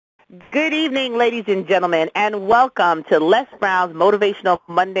Good evening, ladies and gentlemen, and welcome to Les Brown's Motivational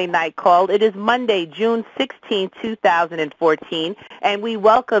Monday Night Call. It is Monday, June 16, 2014, and we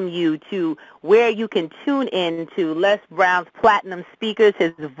welcome you to where you can tune in to Les Brown's Platinum Speakers,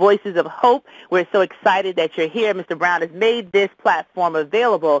 his Voices of Hope. We're so excited that you're here. Mr. Brown has made this platform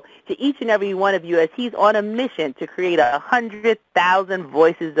available to each and every one of you as he's on a mission to create 100,000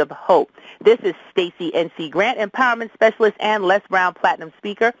 voices of hope. This is Stacy N.C. Grant, Empowerment Specialist and Les Brown Platinum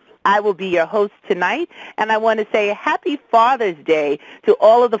Speaker. I will be your host tonight, and I want to say Happy Father's Day to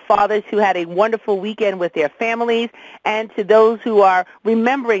all of the fathers who had a wonderful weekend with their families, and to those who are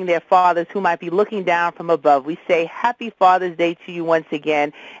remembering their fathers who might be looking down from above. We say Happy Father's Day to you once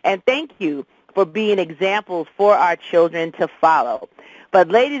again, and thank you for being examples for our children to follow. But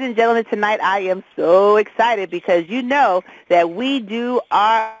ladies and gentlemen, tonight I am so excited because you know that we do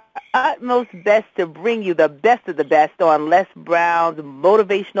our utmost best to bring you the best of the best on Les Brown's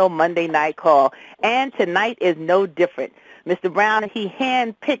Motivational Monday Night Call. And tonight is no different. Mr. Brown, he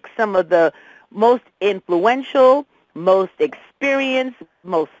handpicked some of the most influential, most experienced,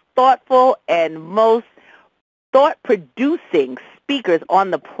 most thoughtful, and most thought-producing speakers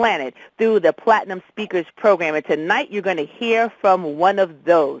on the planet through the Platinum Speakers program. And tonight you're going to hear from one of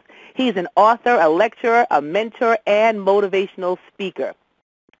those. He's an author, a lecturer, a mentor, and motivational speaker.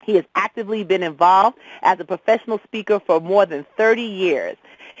 He has actively been involved as a professional speaker for more than 30 years.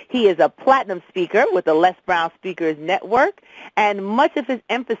 He is a platinum speaker with the Les Brown Speakers Network, and much of his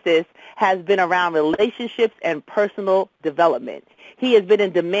emphasis has been around relationships and personal development. He has been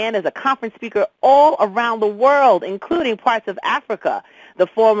in demand as a conference speaker all around the world, including parts of Africa, the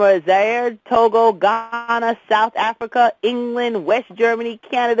former Zaire, Togo, Ghana, South Africa, England, West Germany,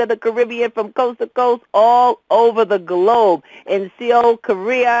 Canada, the Caribbean, from coast to coast, all over the globe. In Seoul,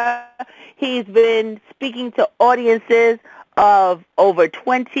 Korea, he's been speaking to audiences of over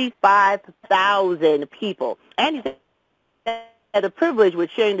 25,000 people. And he's had the privilege with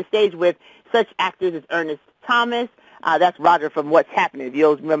sharing the stage with such actors as Ernest Thomas. That's Roger from What's Happening, if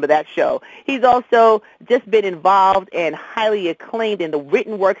you'll remember that show. He's also just been involved and highly acclaimed in the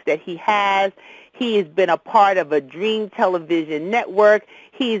written works that he has. He has been a part of a Dream Television network.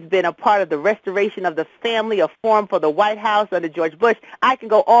 He's been a part of the restoration of the family, a forum for the White House under George Bush. I can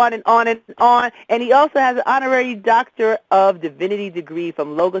go on and on and on. And he also has an honorary Doctor of Divinity degree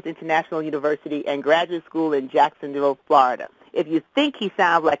from Logos International University and graduate school in Jacksonville, Florida. If you think he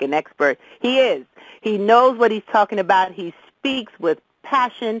sounds like an expert, he is. He knows what he's talking about. He speaks with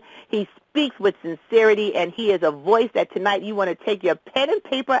passion. He speaks with sincerity, and he is a voice that tonight you want to take your pen and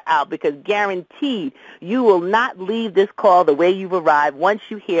paper out, because guaranteed you will not leave this call the way you've arrived once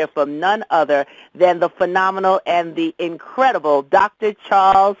you hear from none other than the phenomenal and the incredible Dr.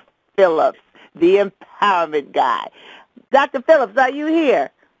 Charles Phillips, the empowerment guy. Dr. Phillips, are you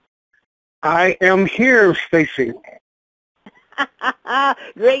here? I am here, Stacy.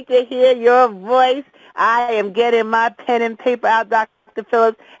 Great to hear your voice. I am getting my pen and paper out, Dr.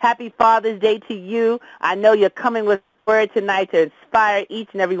 Phillips. Happy Father's Day to you. I know you're coming with a word tonight to inspire each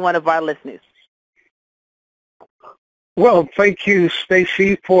and every one of our listeners. Well, thank you,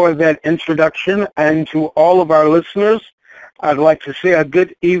 Stacy, for that introduction. And to all of our listeners, I'd like to say a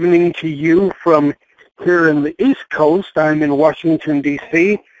good evening to you from here in the East Coast. I'm in Washington,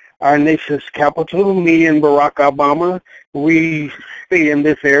 D.C., our nation's capital. Me and Barack Obama, we stay in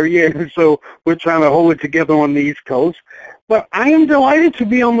this area, and so we're trying to hold it together on the East Coast. But I am delighted to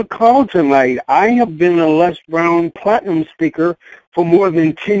be on the call tonight. I have been a Les Brown Platinum speaker for more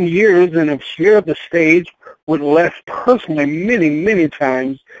than 10 years and have shared the stage with Les personally many, many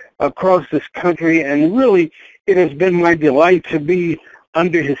times across this country, and really it has been my delight to be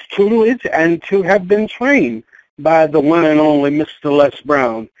under his tutelage and to have been trained by the one and only Mr. Les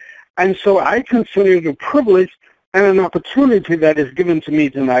Brown. And so I consider it a privilege and an opportunity that is given to me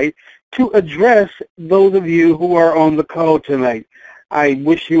tonight to address those of you who are on the call tonight. I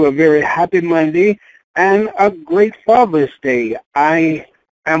wish you a very happy Monday and a great Father's Day. I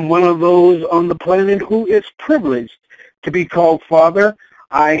am one of those on the planet who is privileged to be called father.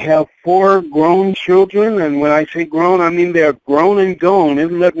 I have 4 grown children, and when I say grown, I mean they're grown and gone.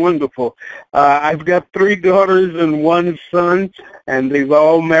 Isn't that wonderful? I've got 3 daughters and 1 son, and they've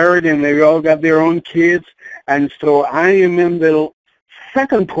all married, and they've all got their own kids. And so I am in the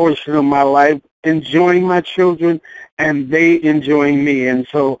second portion of my life enjoying my children, and they enjoying me. And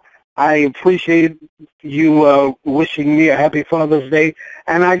so I appreciate you wishing me a happy Father's Day,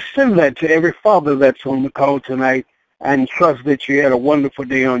 and I send that to every father that's on the call tonight, and trust that you had a wonderful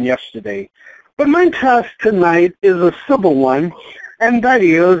day on yesterday. But my task tonight is a simple one, and that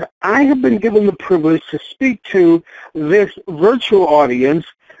is I have been given the privilege to speak to this virtual audience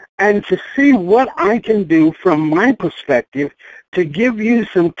and to see what I can do from my perspective to give you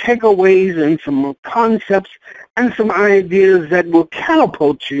some takeaways and some concepts and some ideas that will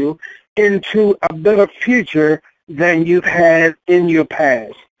catapult you into a better future than you've had in your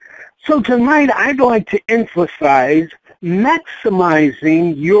past. So tonight I'd like to emphasize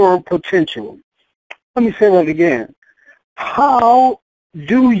maximizing your potential. Let me say that again. How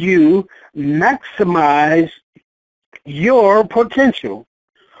do you maximize your potential?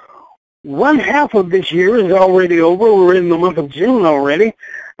 One half of this year is already over. We're in the month of June already.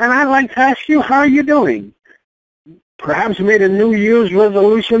 And I'd like to ask you, how are you doing? Perhaps made a New Year's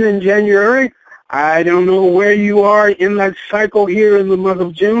resolution in January. I don't know where you are in that cycle here in the month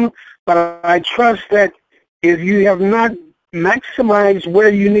of June, but I trust that if you have not maximized where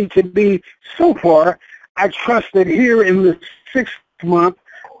you need to be so far, I trust that here in the 6th month,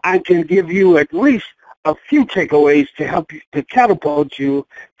 I can give you at least a few takeaways to help you, to catapult you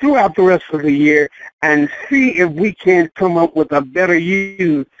throughout the rest of the year and see if we can't come up with a better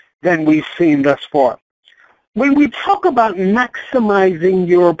you than we've seen thus far. When we talk about maximizing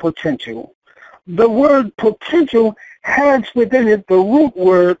your potential, the word potential has within it the root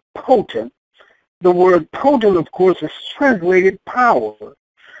word potent. The word potent, of course, is translated power.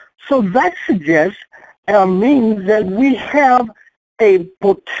 So that suggests means that we have a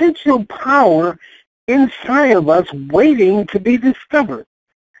potential power inside of us waiting to be discovered.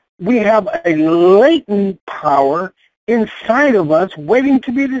 We have a latent power inside of us waiting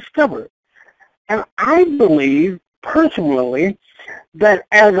to be discovered. And I believe, personally, that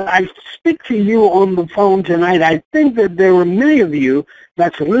as I speak to you on the phone tonight, I think that there are many of you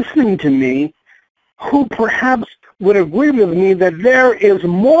that's listening to me who perhaps would agree with me that there is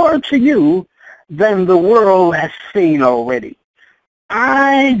more to you than the world has seen already.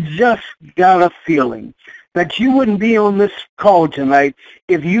 I just got a feeling that you wouldn't be on this call tonight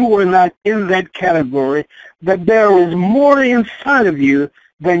if you were not in that category, that there is more inside of you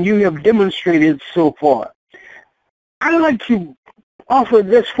than you have demonstrated so far. I'd like to offer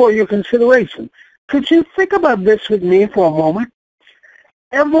this for your consideration. Could you think about this with me for a moment?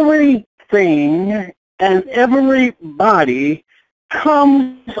 Everything and everybody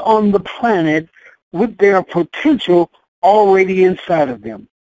comes on the planet with their potential already inside of them.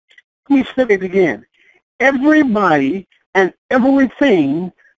 Let me say it again. Everybody and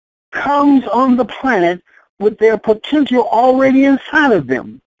everything comes on the planet with their potential already inside of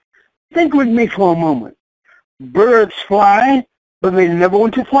them. Think with me for a moment. Birds fly, but they never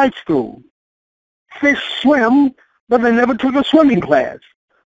went to flight school. Fish swim, but they never took a swimming class.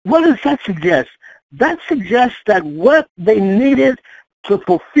 What does that suggest? That suggests that what they needed to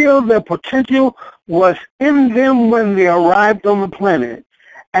fulfill their potential was in them when they arrived on the planet.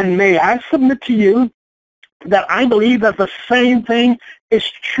 And may I submit to you that I believe that the same thing is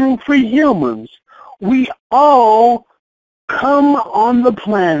true for humans. We all come on the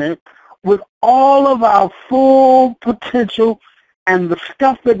planet with all of our full potential, and the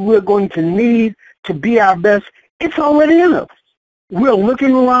stuff that we're going to need to be our best, it's already in us. We're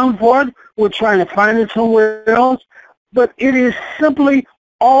looking around for it. We're trying to find it somewhere else, but it is simply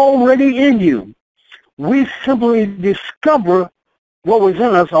already in you. We simply discover what was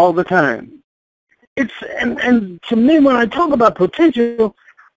in us all the time. And to me, when I talk about potential,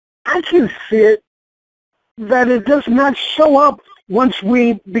 I can see it that it does not show up once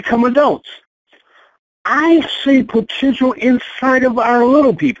we become adults. I see potential inside of our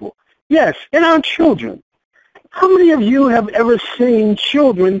little people. Yes, in our children. How many of you have ever seen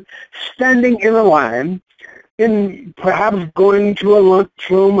children standing in a line, in perhaps going to a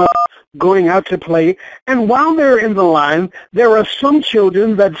lunchroom, going out to play, and while they're in the line, there are some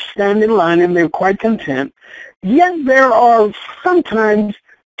children that stand in line and they're quite content, yet there are sometimes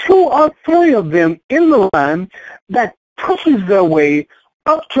 2 or 3 of them in the line that pushes their way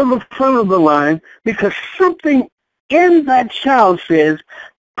up to the front of the line because something in that child says,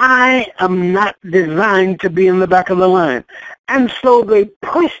 I am not designed to be in the back of the line. And so they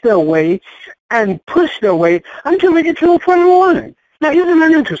push their way and push their way until they get to the front of the line. Now, isn't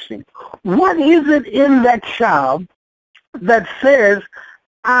that interesting? What is it in that child that says,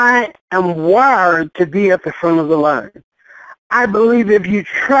 I am wired to be at the front of the line? I believe if you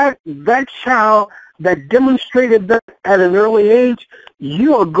track that child that demonstrated that at an early age,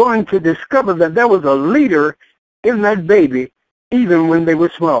 you are going to discover that there was a leader in that baby even when they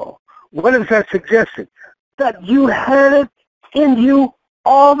were small. What is that suggesting? That you had it in you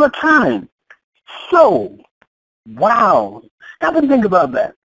all the time. So, wow. Stop and think about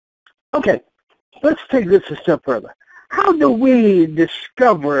that. Okay, let's take this a step further. How do we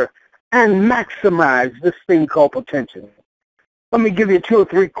discover and maximize this thing called potential? Let me give you 2 or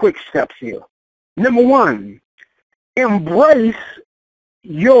 3 quick steps here. Number 1, embrace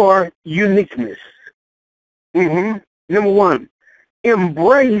your uniqueness. Number 1,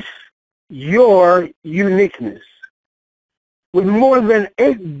 embrace your uniqueness. With more than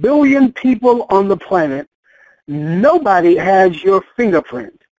 8 billion people on the planet, nobody has your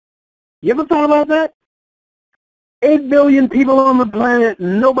fingerprint. You ever thought about that? 8 billion people on the planet,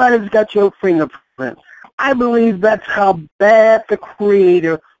 nobody's got your fingerprint. I believe that's how bad the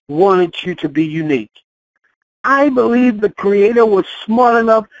Creator wanted you to be unique. I believe the Creator was smart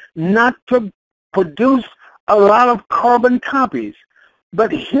enough not to produce a lot of carbon copies,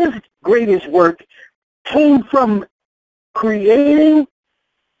 but his greatest work came from creating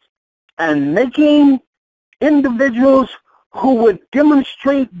and making individuals who would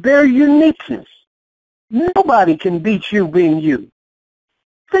demonstrate their uniqueness. Nobody can beat you being you.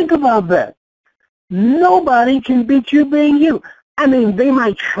 Think about that. Nobody can beat you being you. I mean, they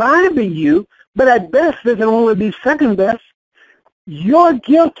might try to be you, but at best they can only be second best. Your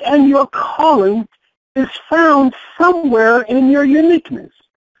gift and your calling is found somewhere in your uniqueness.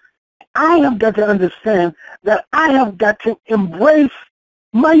 I have got to understand that I have got to embrace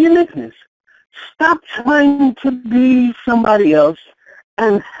my uniqueness. Stop trying to be somebody else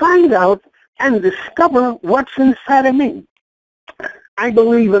and find out and discover what's inside of me. I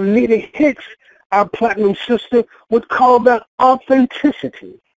believe Anita Hicks, our platinum sister, would call that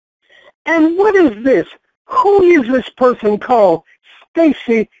authenticity. And what is this? Who is this person called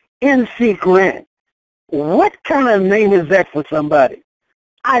Stacy N.C. Grant? What kind of name is that for somebody?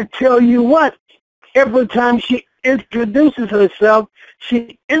 I tell you what, every time she introduces herself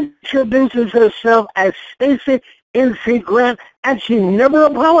as Stacy N.C. Grant, and she never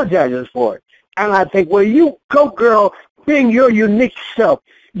apologizes for it. And I think, well, you go, girl, being your unique self.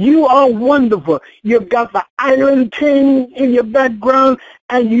 You are wonderful. You've got the island thing in your background,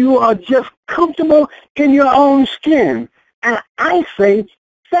 and you are just comfortable in your own skin. And I say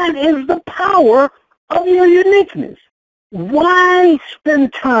that is the power of your uniqueness. Why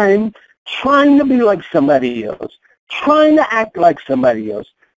spend time trying to be like somebody else, trying to act like somebody else,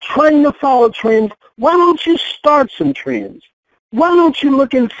 trying to follow trends? Why don't you start some trends? Why don't you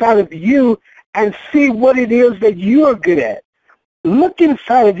look inside of you and see what it is that you are good at? Look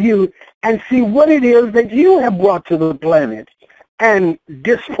inside of you and see what it is that you have brought to the planet and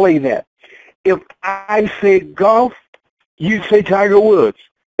display that. If I say golf, you say Tiger Woods.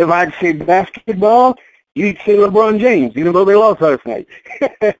 If I say basketball, you'd say LeBron James, even though they lost last night.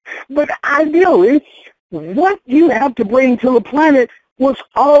 But ideally, what you have to bring to the planet was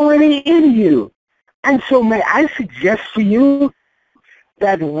already in you. And so may I suggest to you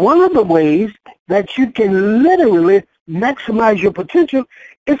that one of the ways that you can literally maximize your potential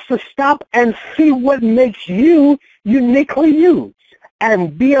is to stop and see what makes you uniquely you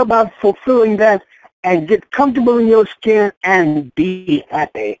and be about fulfilling that and get comfortable in your skin and be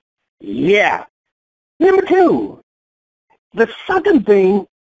happy. Yeah. Number 2, the second thing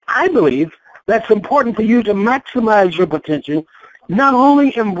I believe that's important for you to maximize your potential, not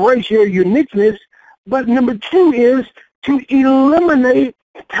only embrace your uniqueness, but number 2 is to eliminate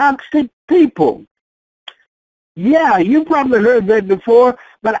toxic people. Yeah, you probably heard that before,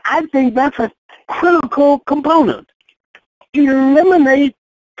 but I think that's a critical component. Eliminate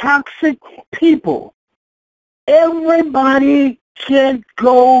toxic people. Everybody can't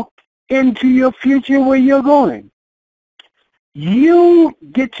go into your future where you're going. You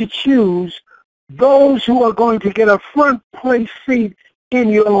get to choose those who are going to get a front place seat in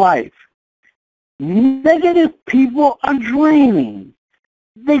your life. Negative people are draining.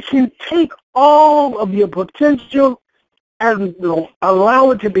 They can take all of your potential and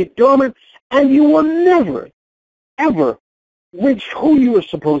allow it to be dormant, and you will never, ever reach who you are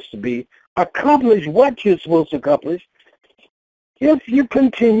supposed to be, accomplish what you're supposed to accomplish, if you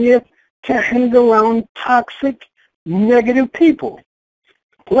continue to hang around toxic, negative people.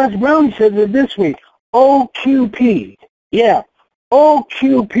 Les Brown says it this way, OQP. Yeah,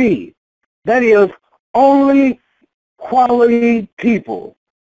 OQP. That is, only quality people.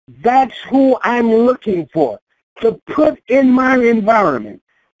 That's who I'm looking for to put in my environment.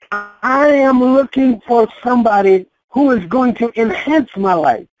 I am looking for somebody who is going to enhance my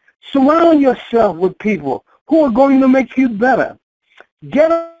life. Surround yourself with people who are going to make you better.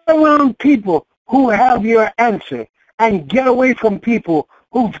 Get around people who have your answer and get away from people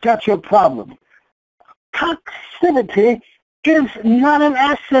who've got your problem. Toxicity is not an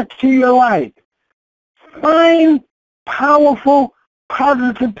asset to your life. Find powerful,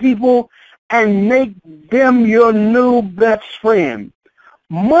 positive people and make them your new best friend.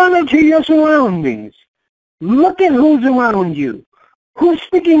 Monitor your surroundings. Look at who's around you. Who's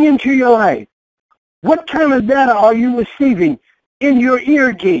speaking into your life? What kind of data are you receiving in your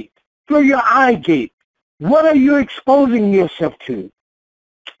ear gate, through your eye gate? What are you exposing yourself to?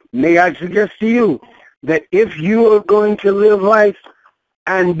 May I suggest to you that if you are going to live life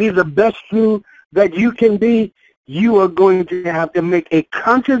and be the best you that you can be, you are going to have to make a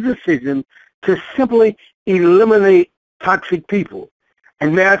conscious decision to simply eliminate toxic people.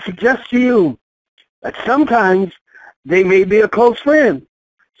 And may I suggest to you that sometimes they may be a close friend.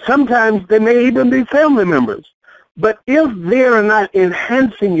 Sometimes they may even be family members. But if they are not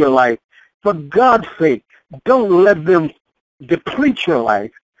enhancing your life, for God's sake, don't let them deplete your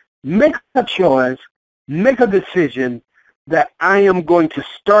life. Make a choice, make a decision that I am going to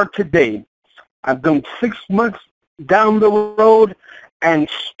start today. I've gone 6 months down the road, and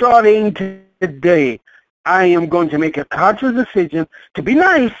starting today, I am going to make a conscious decision to be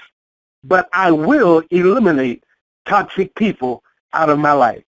nice, but I will eliminate toxic people out of my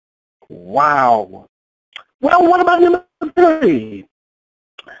life. Wow. Well, what about number 3?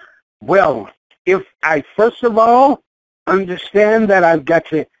 Well, if I first of all understand that I've got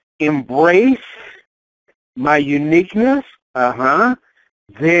to embrace my uniqueness,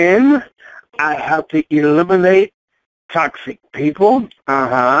 then I have to eliminate toxic people,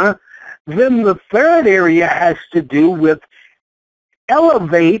 Then the third area has to do with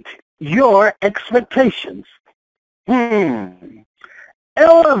elevate your expectations.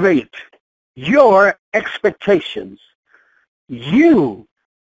 Elevate your expectations. You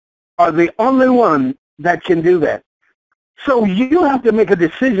are the only one that can do that. So you have to make a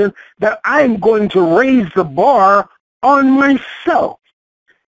decision that I'm going to raise the bar on myself.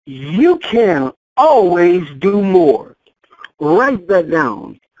 You can always do more. Write that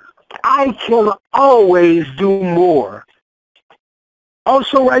down. I can always do more.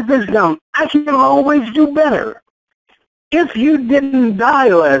 Also write this down. I can always do better. If you didn't die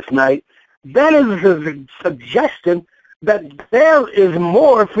last night, that is a suggestion that there is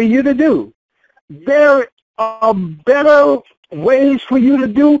more for you to do. There are better ways for you to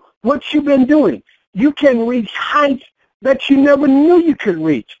do what you've been doing. You can reach heights that you never knew you could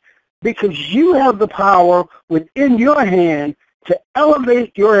reach because you have the power within your hand to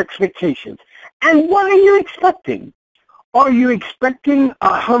elevate your expectations. And what are you expecting? Are you expecting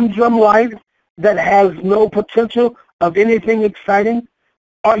a humdrum life that has no potential of anything exciting?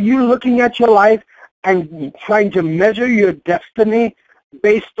 Are you looking at your life and trying to measure your destiny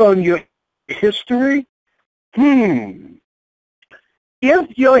based on your history?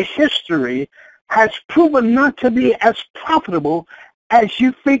 If your history has proven not to be as profitable as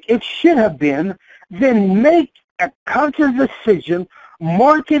you think it should have been, then make a conscious decision,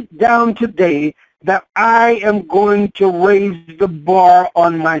 mark it down today that I am going to raise the bar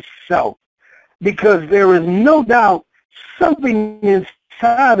on myself. Because there is no doubt something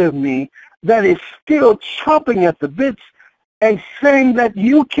inside of me that is still chomping at the bits and saying that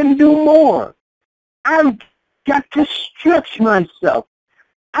you can do more. I've got to stretch myself.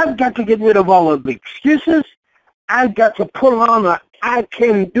 I've got to get rid of all of the excuses. I've got to put on a I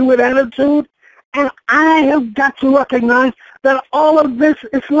can do it attitude. And I have got to recognize that all of this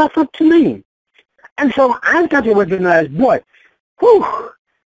is left up to me. And so I've got to recognize, boy,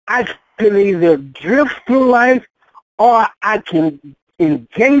 I can either drift through life or I can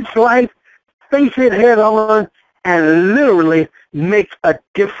engage life, face it head on, and literally make a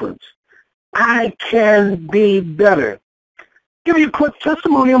difference. I can be better. Give you a quick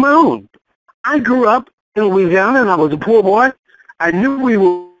testimony of my own. I grew up in Louisiana, and I was a poor boy. I knew we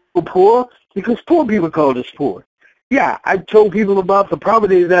were poor because poor people called us poor. Yeah, I told people about the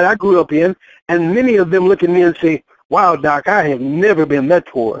poverty that I grew up in, and many of them look at me and say, wow, Doc, I have never been that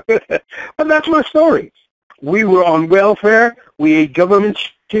poor. But that's my story. We were on welfare. We ate government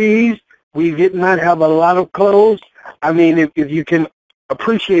cheese. We did not have a lot of clothes. I mean, if you can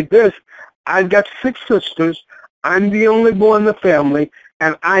appreciate this, I've got 6 sisters. I'm the only boy in the family,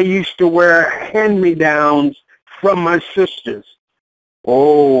 and I used to wear hand-me-downs from my sisters.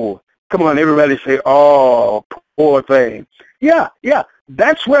 Oh, come on, everybody say, oh, poor thing. Yeah,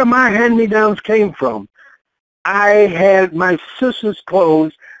 that's where my hand-me-downs came from. I had my sister's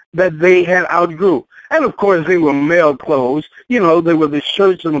clothes that they had outgrew. And, of course, they were male clothes. You know, they were the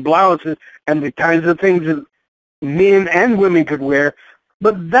shirts and the blouses and the kinds of things that men and women could wear.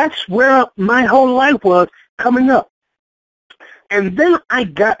 But that's where my whole life was coming up. And then I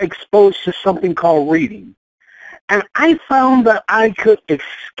got exposed to something called reading. And I found that I could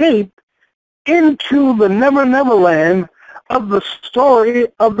escape into the Never Never Land of the story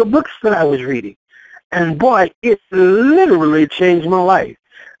of the books that I was reading. And boy, it literally changed my life.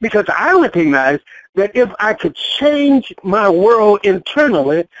 because I recognize that if I could change my world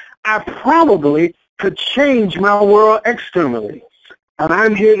internally, I probably could change my world externally. And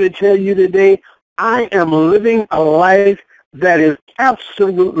I'm here to tell you today, I am living a life that is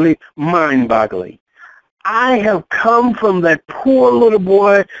absolutely mind-boggling. I have come from that poor little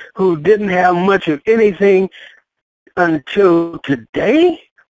boy who didn't have much of anything until today.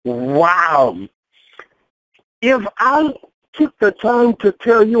 Wow. If I took the time to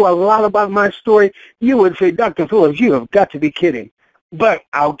tell you a lot about my story, you would say, Dr. Phillips, you have got to be kidding. But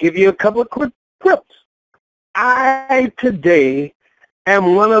I'll give you a couple of quick clips. I today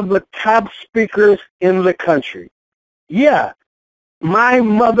am one of the top speakers in the country. Yeah, my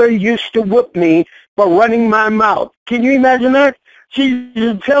mother used to whip me for running my mouth. Can you imagine that? She used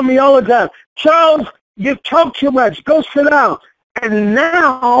to tell me all the time, Charles, you talk too much. Go sit down. And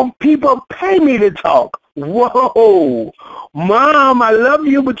now people pay me to talk. Whoa. Mom, I love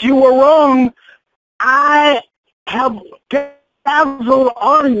you, but you were wrong. I have dazzled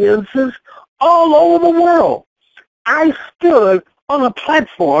audiences all over the world. I stood on a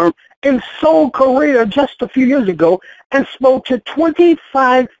platform in Seoul, Korea just a few years ago and spoke to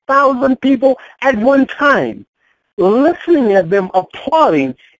 25,000 people at one time, listening at them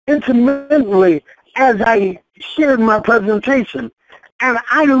applauding intermittently as I shared my presentation. And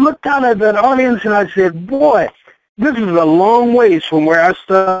I looked out at that audience and I said, boy, this is a long ways from where I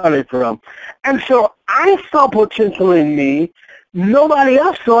started from. And so I saw potential in me. Nobody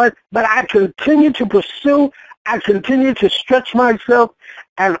else saw it, but I continued to pursue. I continued to stretch myself,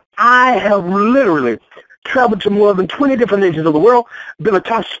 and I have literally traveled to more than 20 different nations of the world, been a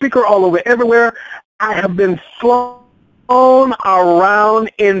top speaker all over everywhere. I have been flown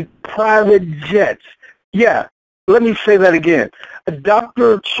around in private jets. Yeah, let me say that again.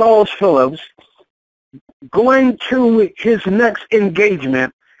 Dr. Charles Phillips going to his next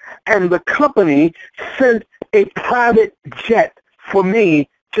engagement, and the company sent a private jet for me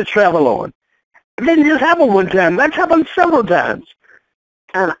to travel on. It didn't just happen one time. That's happened several times.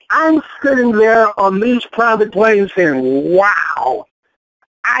 And I'm sitting there on these private planes saying, wow,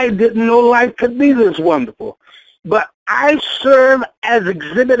 I didn't know life could be this wonderful. But I serve as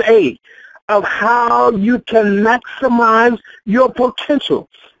Exhibit A of how you can maximize your potential.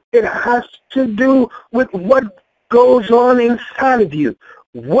 It has to do with what goes on inside of you.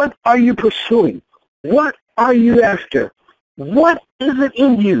 What are you pursuing? What are you after? What is it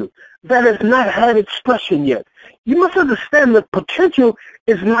in you that has not had expression yet? You must understand that potential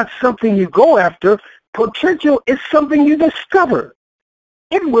is not something you go after. Potential is something you discover.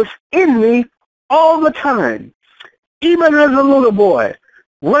 It was in me all the time. Even as a little boy,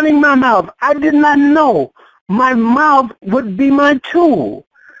 running my mouth, I did not know my mouth would be my tool.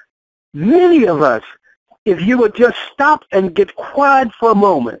 Many of us, if you would just stop and get quiet for a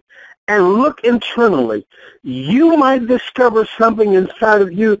moment and look internally, you might discover something inside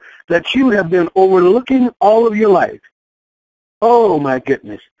of you that you have been overlooking all of your life. Oh my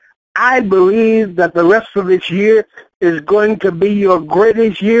goodness. I believe that the rest of this year is going to be your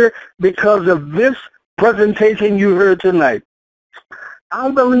greatest year because of this presentation you heard tonight. I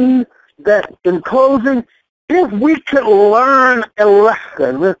believe that in closing, if we could learn a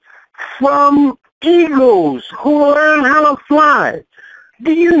lesson from eagles who learn how to fly.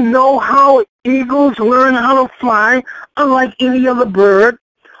 Do you know how eagles learn how to fly unlike any other bird?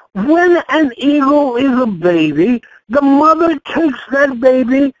 When an eagle is a baby, the mother takes that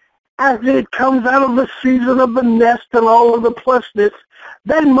baby as it comes out of the season of the nest and all of the plusness.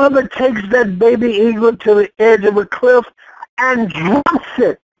 That mother takes that baby eagle to the edge of a cliff and drops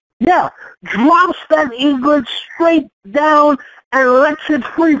it. Yeah, drops that eaglet straight down and lets it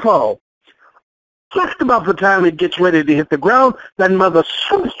free fall. Just about the time it gets ready to hit the ground, that mother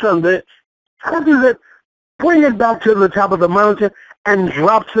swoops under it, catches it, brings it back to the top of the mountain, and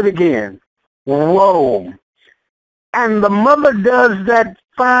drops it again. Whoa. And the mother does that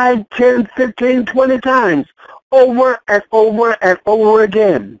 5, 10, 15, 20 times, over and over and over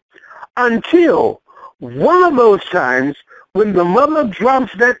again, until one of those times when the mother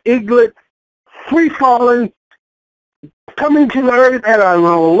drops that eaglet free falling, coming to the earth at an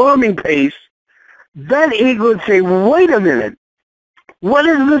alarming pace, that eagle would say, wait a minute, what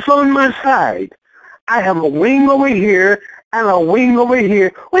is this on my side? I have a wing over here and a wing over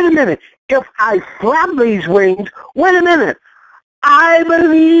here. Wait a minute, if I flap these wings, wait a minute, I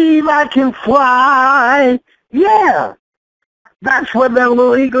believe I can fly. Yeah, that's what that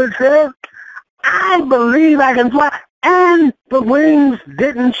little eagle said. I believe I can fly. And the wings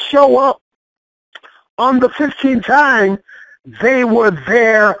didn't show up on the 15th time. They were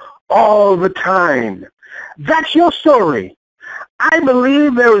there all the time. That's your story. I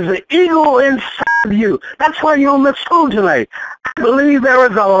believe there is an eagle inside of you. That's why you're on this phone tonight. I believe there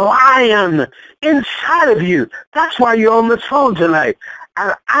is a lion inside of you. That's why you're on this phone tonight.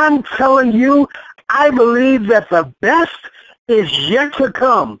 And I'm telling you, I believe that the best is yet to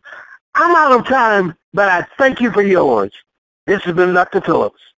come. I'm out of time, but I thank you for yours. This has been Dr.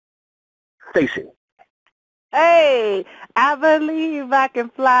 Phillips. Stacy. Hey, I believe I can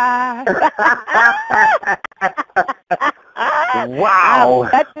fly. Wow.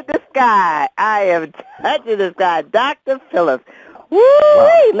 I'm touching the sky. I am touching the sky. Dr. Phillips. Woo!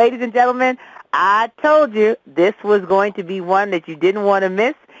 Wow. Ladies and gentlemen, I told you this was going to be one that you didn't want to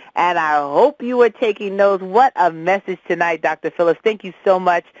miss, and I hope you were taking notes. What a message tonight, Dr. Phillips. Thank you so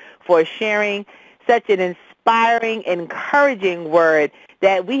much for sharing such an inspiring, encouraging word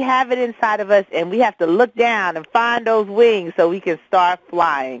that we have it inside of us, and we have to look down and find those wings so we can start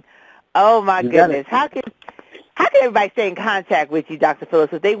flying. Oh, my goodness. How can everybody stay in contact with you, Dr.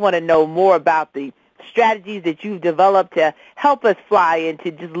 Phillips, if they want to know more about the strategies that you've developed to help us fly and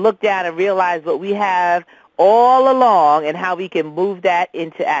to just look down and realize what we have all along and how we can move that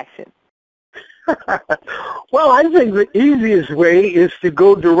into action? Well, I think the easiest way is to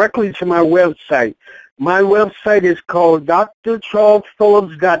go directly to my website. My website is called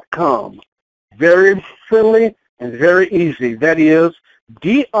drcharlesphillips.com. Very friendly and very easy. That is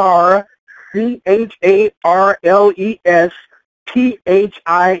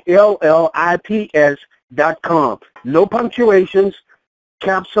drcharlesphillips.com. No punctuations,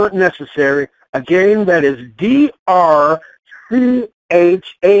 caps aren't necessary. Again, that is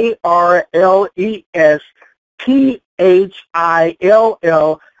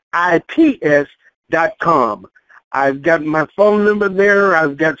I've got my phone number there.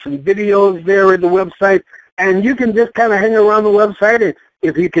 I've got some videos there at the website, and you can just kind of hang around the website. And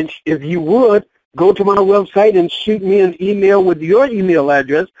if you would, go to my website and shoot me an email with your email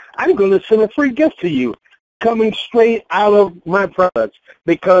address. I'm going to send a free gift to you, coming straight out of my products.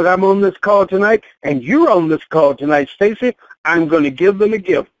 Because I'm on this call tonight, and you're on this call tonight, Stacy, I'm going to give them a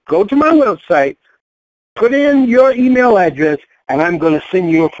gift. Go to my website, put in your email address, and I'm going to send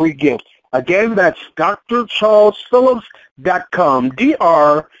you a free gift. Again, that's drcharlesphillips.com,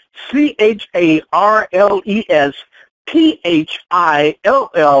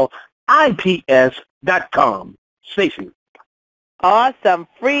 drcharlesphillips.com. Stacy. Awesome.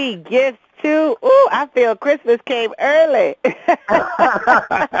 Free gifts, too. Ooh, I feel Christmas came early.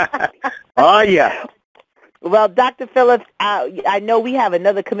 Oh, yeah. Well, Dr. Phillips, I know we have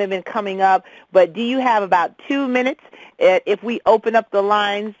another commitment coming up, but do you have about 2 minutes? If we open up the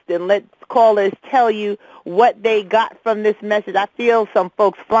lines, then let callers tell you what they got from this message. I feel some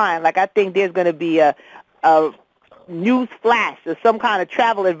folks flying. Like I think there's going to be a news flash or some kind of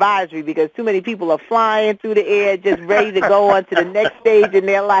travel advisory because too many people are flying through the air just ready to go on to the next stage in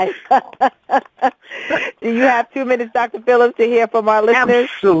their life. Do you have 2 minutes, Dr. Phillips, to hear from our listeners?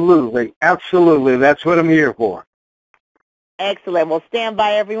 Absolutely. Absolutely. That's what I'm here for. Excellent. Well, stand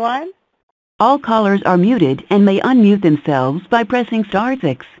by, everyone. All callers are muted and may unmute themselves by pressing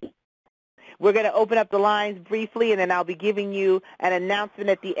 *6. We're going to open up the lines briefly, and then I'll be giving you an announcement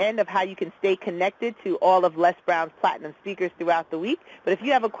at the end of how you can stay connected to all of Les Brown's Platinum speakers throughout the week. But if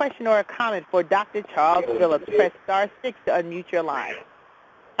you have a question or a comment for Dr. Charles Phillips, press *6 to unmute your line.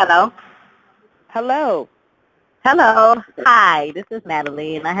 Hello. Hello. Hello. Hi, this is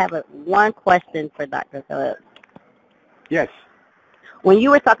Natalie, and I have one question for Dr. Phillips. Yes. When you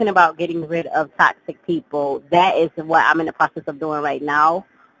were talking about getting rid of toxic people, that is what I'm in the process of doing right now.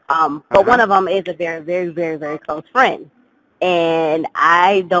 But one of them is a very, very, very, very close friend, and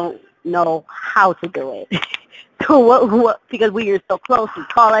I don't know how to do it. So what? Because we are so close, we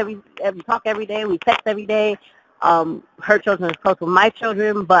call we talk every day, we text every day. Her children is close with my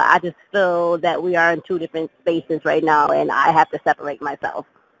children, but I just feel that we are in two different spaces right now, and I have to separate myself.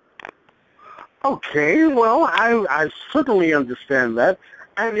 Okay, well, I certainly understand that,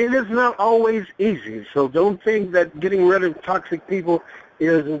 and it is not always easy, so don't think that getting rid of toxic people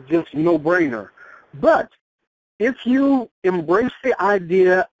is just no-brainer. But if you embrace the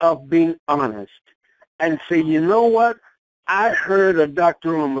idea of being honest and say, you know what, I heard a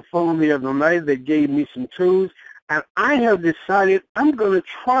doctor on the phone the other night that gave me some tools, and I have decided I'm going to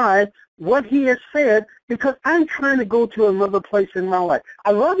try what he has said because I'm trying to go to another place in my life. I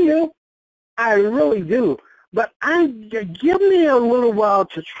love you. I really do. But give me a little while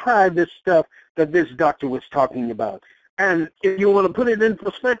to try this stuff that this doctor was talking about. And if you want to put it in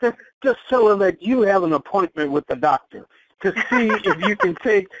perspective, just tell her that you have an appointment with the doctor to see if you can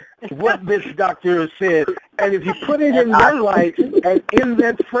take what this doctor has said. And if you put it in that light and in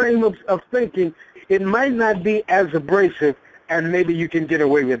that frame of thinking, it might not be as abrasive and maybe you can get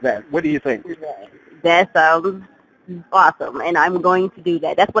away with that. What do you think? That sounds awesome, and I'm going to do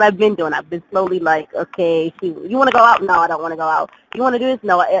that. That's what I've been doing. I've been slowly like, okay, shoot, you want to go out? No, I don't want to go out. You want to do this?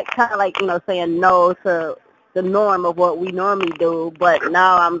 No. Kind of like, saying no to the norm of what we normally do. But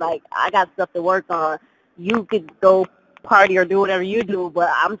now I'm like, I got stuff to work on. You could go party or do whatever you do, but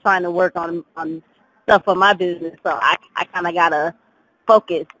I'm trying to work on stuff for my business. So I kind of got to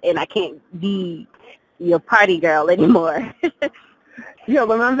focus, and I can't be your party girl anymore. Yeah,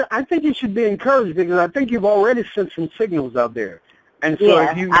 but I think you should be encouraged because I think you've already sent some signals out there. And so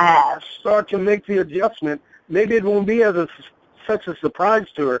Yeah, if you I have. start to make the adjustment, maybe it won't be such a surprise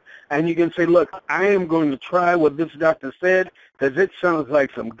to her. And you can say, look, I am going to try what this doctor said because it sounds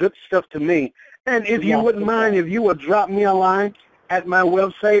like some good stuff to me. And if you wouldn't mind, if you would drop me a line at my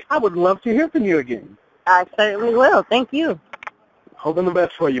website, I would love to hear from you again. I certainly will. Thank you. Hoping the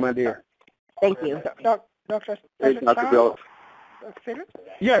best for you, my dear. Thank you. Dr. Phillips. Phillips?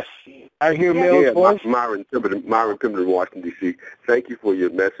 Yes, I hear Mel's voice. Myron Pimpleton, Washington, D.C. Thank you for your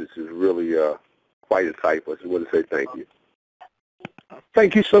message. It's really quite insightful. I just want to say thank you.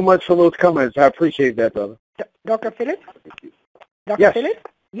 Thank you so much for those comments. I appreciate that, brother. Dr. Phillips? Dr. Yes. Phillips?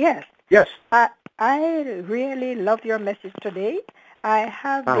 Yes. Yes. I really loved your message today. I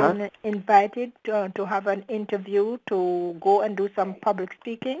have been invited to have an interview to go and do some public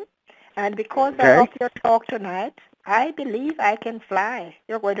speaking. And because I love your talk tonight, I believe I can fly.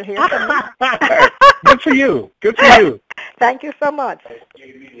 You're going to hear from me. Good for you. Good for you. Thank you so much.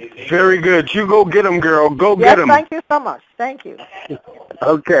 Very good. You go get them, girl. Go Yes, get them. thank you so much. Thank you.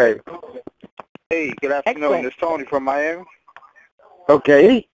 Okay. Hey, good afternoon. It's Tony from Miami.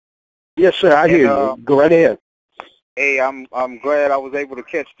 Okay. Yes, sir. I hear you. Go right ahead. Hey, I'm glad I was able to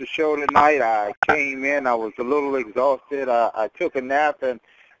catch the show tonight. I came in. I was a little exhausted. I took a nap, and,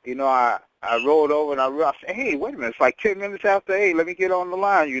 I rolled over and I realized, hey, wait a minute, it's like 10 minutes after 8, let me get on the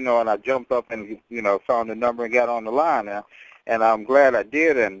line, and I jumped up and, found the number and got on the line now. And I'm glad I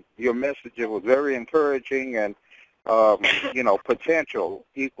did, and your message, it was very encouraging, and, potential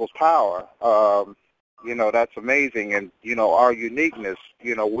equals power. That's amazing, and, our uniqueness,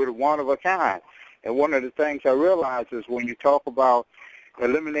 we're one of a kind. And one of the things I realize is when you talk about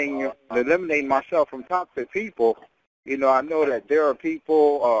eliminating myself from toxic people, I know that there are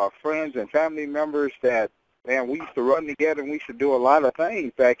people, friends and family members that, man, we used to run together and we used to do a lot of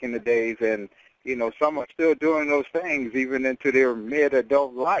things back in the days. And, some are still doing those things even into their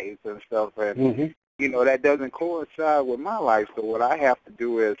mid-adult lives and stuff. And, that doesn't coincide with my life. So what I have to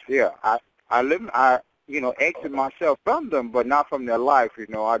do is, exit myself from them, but not from their life.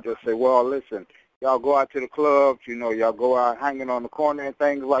 I just say, well, listen, y'all go out to the clubs, y'all go out hanging on the corner and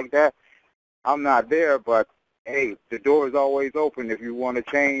things like that. I'm not there, but hey, the door is always open. If you want to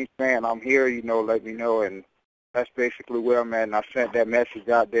change, man, I'm here, let me know. And that's basically where I'm at. And I sent that message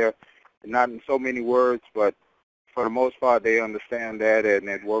out there, not in so many words, but for the most part, they understand that, and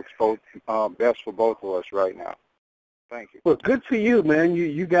it works best for both of us right now. Thank you. Well, good for you, man.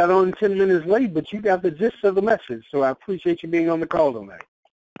 You got on 10 minutes late, but you got the gist of the message. So I appreciate you being on the call tonight.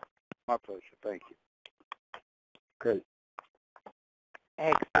 My pleasure. Thank you. Great.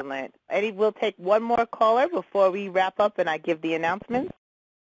 Excellent. Eddie, we'll take one more caller before we wrap up and I give the announcements.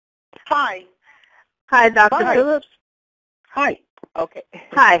 Hi. Hi, Dr. Hi. Phillips. Hi. Okay.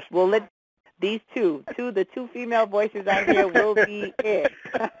 Hi. We'll let the two female voices out here will be it.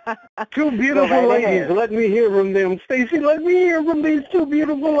 Two beautiful ladies. Let me hear from them. Stacy, let me hear from these two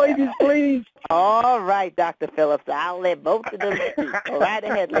beautiful ladies, please. All right, Dr. Phillips. I'll let both of them speak. Go right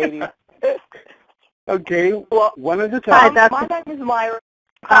ahead, ladies. Okay. Well, one at a time. My name is Myra.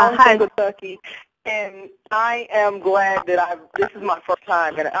 I'm from Kentucky, and I am glad that this is my first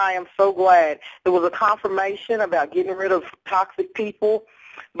time, and I am so glad. It was a confirmation about getting rid of toxic people,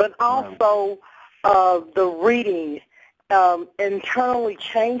 but also the reading, internally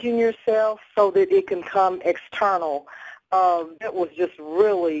changing yourself so that it can come external. That was just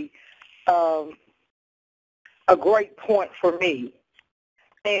really a great point for me,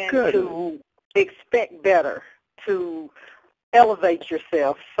 and to expect better, to elevate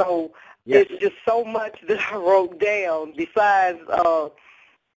yourself. So it's just so much that I wrote down besides the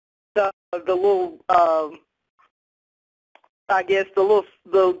little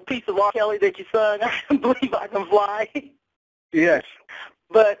the piece of R. Kelly that you sung, I believe I can fly. Yes.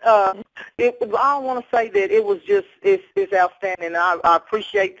 But I want to say that it was just, it's outstanding. I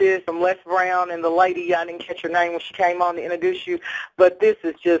appreciate this from Les Brown and the lady, I didn't catch her name when she came on to introduce you, but this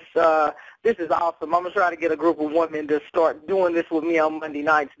is just, this is awesome. I'm going to try to get a group of women to start doing this with me on Monday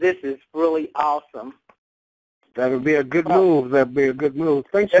nights. This is really awesome. That would be a good move. That would be a good move.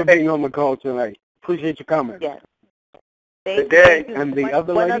 Thanks for being on the call tonight. Appreciate your comments. Yes. Thank you. And the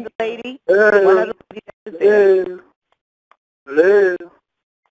other one lady? Other lady? One other lady is there.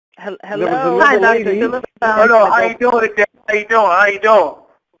 Hello. Hello. Hi, Dr. Phillips. Hello, how you doing today? How you doing?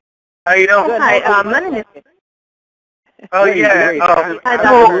 Good. Hi, my name is... Oh, yeah. Hi,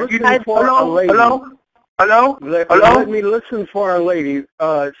 Doctor. Hello? Let me listen for our lady.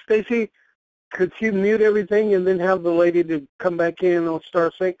 Stacy, could you mute everything and then have the lady to come back in on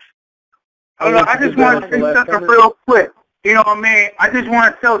star 6? Hello, I just want to say something real quick. You know what I mean? I just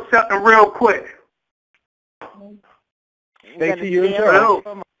want to tell something real quick. Stacy, you're in charge.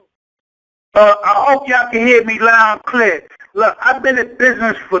 I hope y'all can hear me loud and clear. Look, I've been in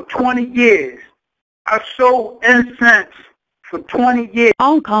business for 20 years. I've sold incense for 20 years.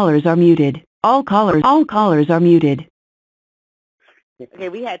 All callers are muted. All callers are muted. Okay,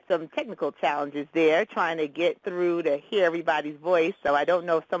 we had some technical challenges there, trying to get through to hear everybody's voice. So I don't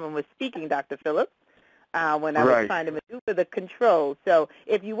know if someone was speaking, Dr. Phillips, when I was trying to maneuver the controls. So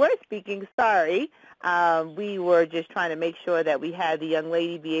if you were speaking, sorry. We were just trying to make sure that we had the young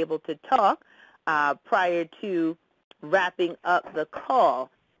lady be able to talk prior to wrapping up the call.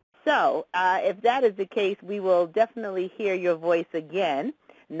 So if that is the case, we will definitely hear your voice again,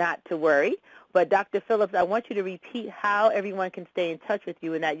 not to worry. But Dr. Phillips, I want you to repeat how everyone can stay in touch with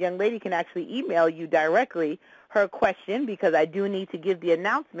you, and that young lady can actually email you directly her question, because I do need to give the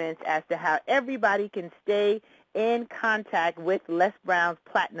announcements as to how everybody can stay in contact with Les Brown's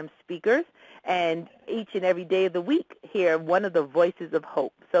Platinum Speakers and each and every day of the week hear one of the voices of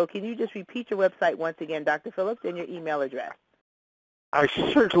hope. So can you just repeat your website once again, Dr. Phillips, and your email address? I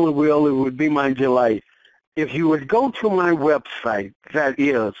certainly will. It would be my delight. If you would go to my website, that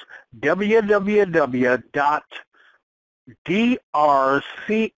is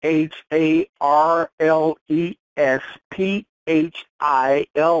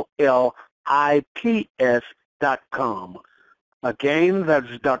Again, that's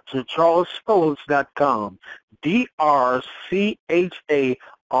drcharlesphillips.com.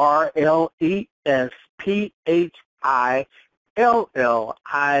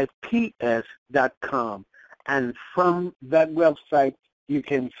 drcharlespillips.com. And from that website, you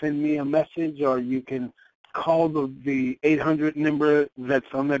can send me a message, or you can call the 800 number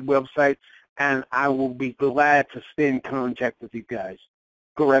that's on that website, and I will be glad to stay in contact with you guys.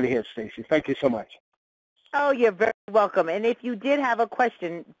 Go right ahead, Stacy. Thank you so much. Oh, you're very welcome. And if you did have a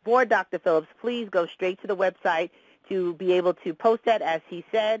question for Dr. Phillips, please go straight to the website to be able to post that, as he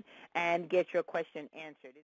said, and get your question answered.